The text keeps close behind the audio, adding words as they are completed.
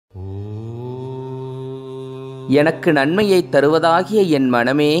எனக்கு நன்மையை தருவதாகிய என்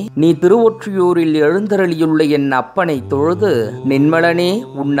மனமே, நீ திருவொற்றியூரில் எழுந்தருளியுள்ள என் அப்பனை தொழுது நின்மலனே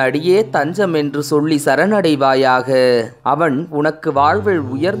உன் அடியே தஞ்சம் என்று சொல்லி சரணடைவாயாக. அவன் உனக்கு வாழ்வில்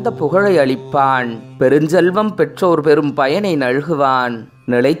உயர்ந்த புகழை அளிப்பான். பெருஞ்செல்வம் பெற்றோர் பெரும் பயனை நல்குவான்.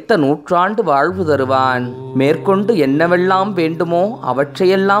 நிலைத்த 100 ஆண்டு வாழ்வு தருவான். மேற்கொண்டு என்னவெல்லாம் வேண்டுமோ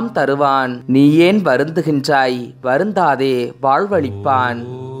அவற்றையெல்லாம் தருவான். நீ ஏன் வருந்துகின்றாய்? வருந்தாதே, வாழ்வளிப்பான்.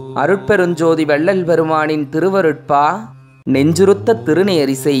 அருட்பெருஞ்சோதி வள்ளல் பெருமானின் திருவருட்பா. நெஞ்சுறுத்த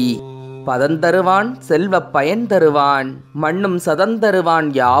திருநேரிசை. பதந்தருவான் செல்வ பயன் தருவான். மண்ணும் சதந்தருவான்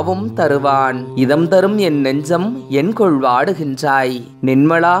யாவும் தருவான். இதம் தரும் என் நெஞ்சம் என்கொள் வாடுகின்றாய்.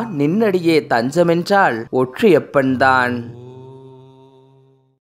 நின்மலா நின்னடியே தஞ்சமென்றால் ஒற்றியப்பன்தான்.